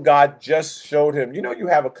 even though God just showed him, you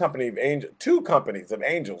have a company of angels, 2 companies of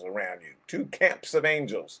angels around you, 2 camps of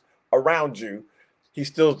angels around you. He's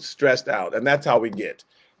still stressed out. And that's how we get.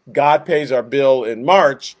 God pays our bill in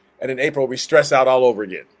March, and in April we stress out all over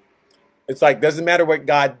again. It's like, doesn't matter what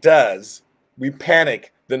God does, we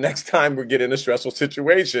panic the next time we get in a stressful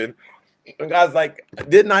situation. And God's like,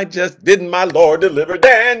 didn't my Lord deliver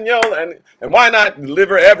Daniel? And why not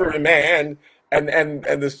deliver every man? And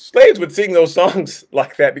the slaves would sing those songs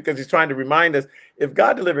like that because he's trying to remind us, if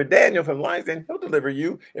God delivered Daniel from lions, then he'll deliver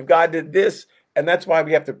you. If God did this, and that's why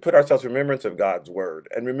we have to put ourselves in remembrance of God's word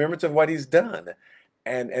and remembrance of what he's done.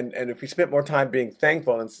 And if we spent more time being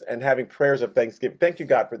thankful and having prayers of thanksgiving, thank you,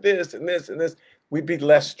 God, for this and this and this, we'd be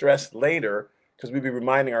less stressed later because we'd be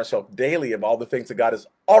reminding ourselves daily of all the things that God has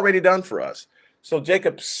already done for us. So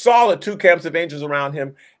Jacob saw the 2 camps of angels around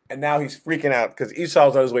him, and now he's freaking out because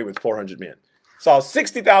Esau's on his way with 400 men. Saw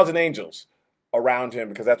 60,000 angels around him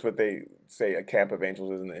because that's what they say a camp of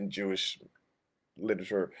angels is in Jewish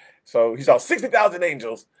literature. So he saw 60,000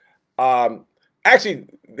 angels. Actually,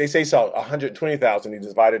 they say he saw 120,000. He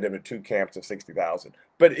divided them in 2 camps of 60,000.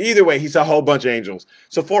 But either way, he saw a whole bunch of angels.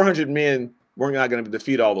 So 400 men we're not going to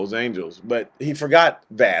defeat all those angels. But he forgot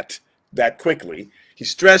that quickly. He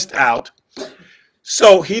stressed out.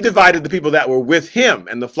 So he divided the people that were with him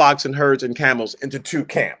and the flocks and herds and camels into 2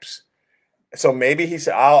 camps. So maybe he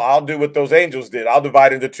said, I'll do what those angels did. I'll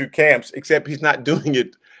divide into 2 camps, except he's not doing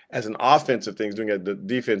it as an offensive thing, he's doing it as a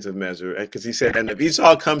defensive measure. Because he said, and if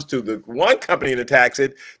Esau comes to the one company and attacks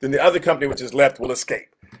it, then the other company which is left will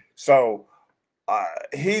escape. So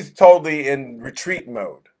he's totally in retreat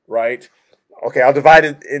mode, right? Okay, I'll divide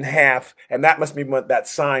it in half, and that must be what that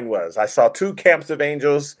sign was. I saw 2 camps of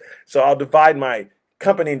angels, so I'll divide my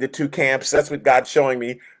company into 2 camps. That's what God's showing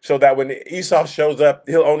me, so that when Esau shows up,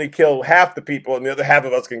 he'll only kill half the people, and the other half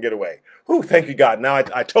of us can get away. Whew, thank you, God. Now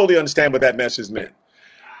I totally understand what that message meant.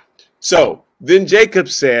 So then Jacob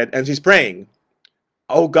said, and he's praying,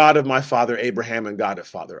 O God of my father Abraham and God of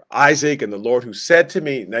father Isaac, and the Lord who said to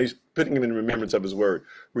me, now he's putting him in remembrance of his word,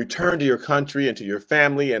 return to your country and to your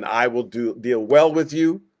family, and I will deal well with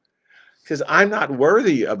you. He says, I'm not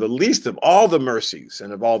worthy of the least of all the mercies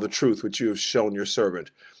and of all the truth which you have shown your servant.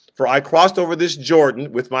 For I crossed over this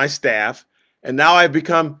Jordan with my staff, and now I've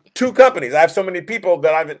become 2 companies. I have so many people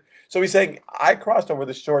that so he's saying, I crossed over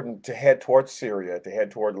this Jordan to head towards Syria, to head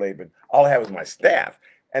toward Laban. All I have is my staff.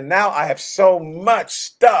 And now I have so much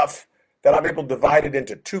stuff that I'm able to divide it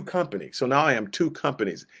into 2 companies. So now I am 2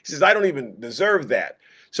 companies. He says, I don't even deserve that.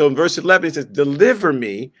 So in verse 11, he says, deliver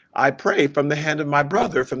me, I pray, from the hand of my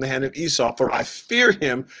brother, from the hand of Esau, for I fear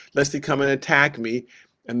him, lest he come and attack me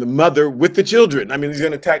and the mother with the children. I mean, he's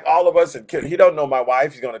going to attack all of us and kill. He don't know my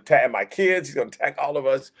wife. He's going to attack my kids. He's going to attack all of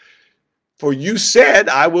us. For you said,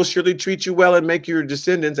 I will surely treat you well and make your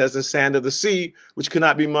descendants as the sand of the sea, which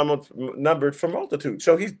cannot be numbered for multitude.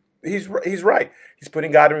 So he's right. He's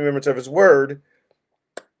putting God in remembrance of his word,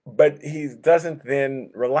 but he doesn't then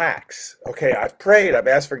relax. Okay, I've prayed. I've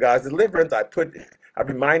asked for God's deliverance. I've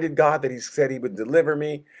reminded God that he said he would deliver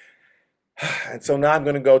me. And so now I'm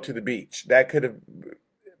going to go to the beach. That could have,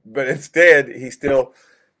 but instead he still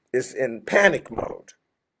is in panic mode.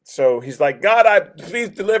 So he's like, God, please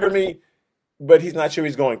deliver me. But he's not sure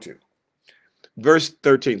he's going to. Verse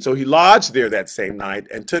 13, so he lodged there that same night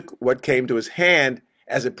and took what came to his hand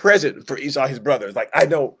as a present for Esau, his brother. It's like, I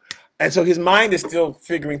know. And so his mind is still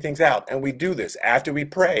figuring things out. And we do this. After we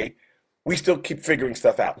pray, we still keep figuring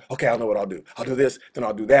stuff out. Okay, I know what I'll do. I'll do this, then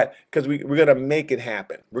I'll do that. Because we're going to make it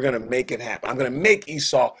happen. We're going to make it happen. I'm going to make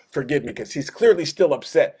Esau forgive me because he's clearly still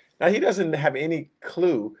upset. Now, he doesn't have any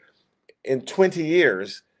clue in 20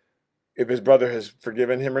 years if his brother has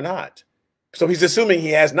forgiven him or not. So he's assuming he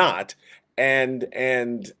has not.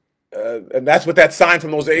 and that's what that sign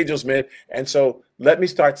from those angels meant. And so let me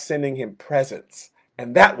start sending him presents,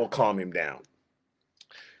 and that will calm him down.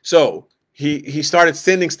 So he started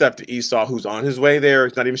sending stuff to Esau, who's on his way there.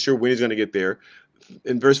 He's not even sure when he's going to get there.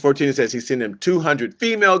 In verse 14, it says he sent him 200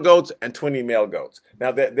 female goats and 20 male goats.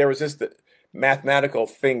 Now, there was this mathematical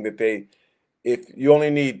thing that if you only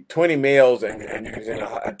need 20 males and you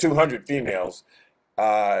send 200 females,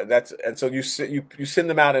 and so you send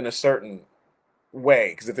them out in a certain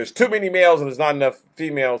way, because if there's too many males and there's not enough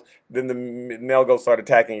females, then the male goats start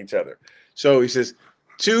attacking each other. So he says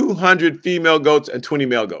 200 female goats and 20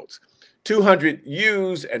 male goats, 200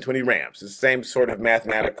 ewes and 20 rams. It's the same sort of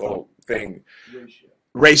mathematical thing.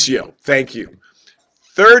 Ratio. Thank you.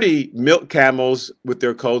 30 milk camels with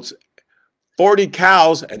their coats, 40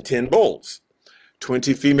 cows and 10 bulls,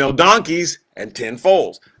 20 female donkeys and 10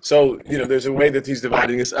 foals. So, there's a way that he's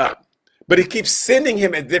dividing this up. But he keeps sending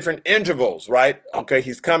him at different intervals, right? Okay,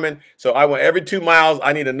 he's coming. So I want every 2 miles,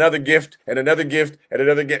 I need another gift and another gift and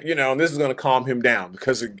another gift, and this is going to calm him down,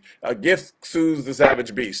 because a gift soothes the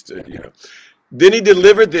savage beast, Then he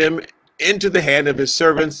delivered them into the hand of his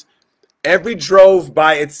servants, every drove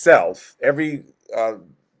by itself, every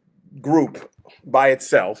group by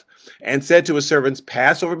itself, and said to his servants,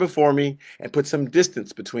 pass over before me and put some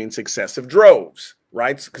distance between successive droves.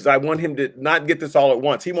 Right? Because I want him to not get this all at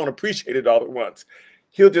once. He won't appreciate it all at once.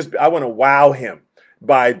 I want to wow him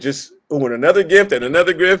by just another gift and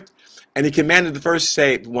another gift. And he commanded the first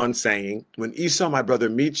one saying, when Esau, my brother,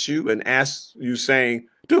 meets you and asks you, saying,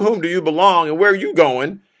 to whom do you belong and where are you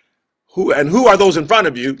going? Who are those in front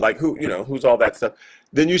of you? Like who's all that stuff?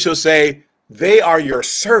 Then you shall say, they are your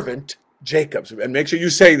servant, Jacob. And make sure you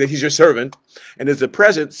say that he's your servant and is a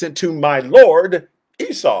present sent to my lord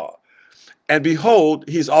Esau. And behold,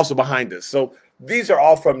 he's also behind us. So these are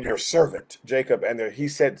all from your servant, Jacob. And he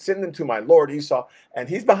said, send them to my lord Esau. And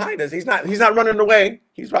he's behind us. He's not running away.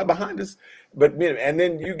 He's right behind us. And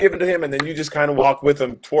then you give it to him, and then you just kind of walk with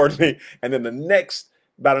him toward me. And then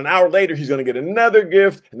about an hour later, he's going to get another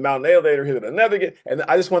gift. And about an hour later, he'll get another gift. And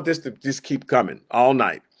I just want this to just keep coming all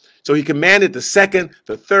night. So he commanded the second,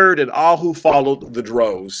 the third, and all who followed the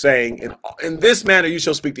droves, saying, in this manner you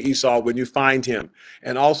shall speak to Esau when you find him.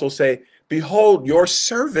 And also say, behold, your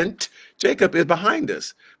servant Jacob is behind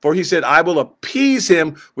us. For he said, I will appease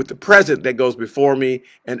him with the present that goes before me,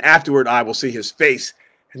 and afterward I will see his face,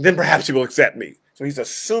 and then perhaps he will accept me. So he's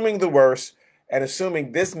assuming the worst and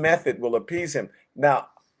assuming this method will appease him. Now,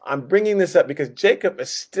 I'm bringing this up because Jacob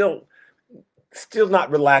is still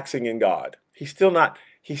not relaxing in God. He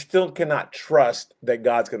still cannot trust that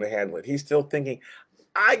God's going to handle it. He's still thinking,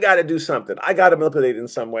 I got to do something. I got to manipulate it in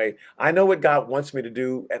some way. I know what God wants me to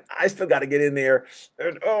do, and I still got to get in there.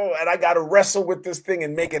 And I got to wrestle with this thing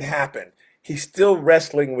and make it happen. He's still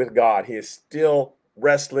wrestling with God. He is still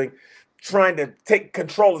wrestling, trying to take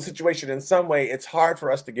control of the situation in some way. It's hard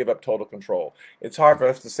for us to give up total control. It's hard for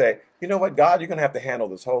us to say, you know what, God, you're going to have to handle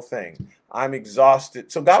this whole thing. I'm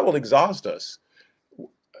exhausted. So God will exhaust us,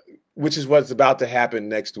 which is what's about to happen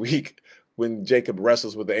next week. When Jacob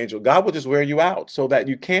wrestles with the angel, God will just wear you out so that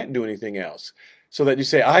you can't do anything else, so that you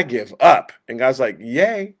say, I give up. And God's like,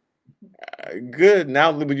 yay, good.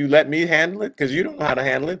 Now, will you let me handle it? Because you don't know how to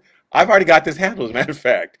handle it. I've already got this handled, as a matter of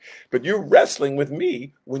fact. But you're wrestling with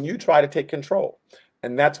me when you try to take control.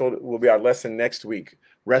 And that's what will be our lesson next week,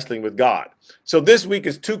 wrestling with God. So this week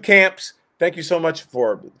is 2 camps. Thank you so much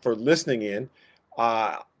for listening in.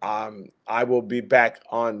 I will be back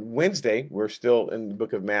on Wednesday. We're still in the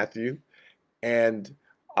book of Matthew. And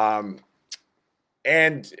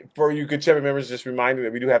for you Good Shepherd members, just reminding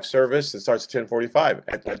that we do have service. It starts at 10:45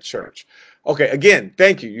 at that church. Okay, again,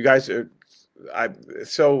 thank you. You guys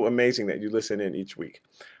it's so amazing that you listen in each week.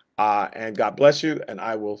 And God bless you, and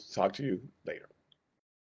I will talk to you later.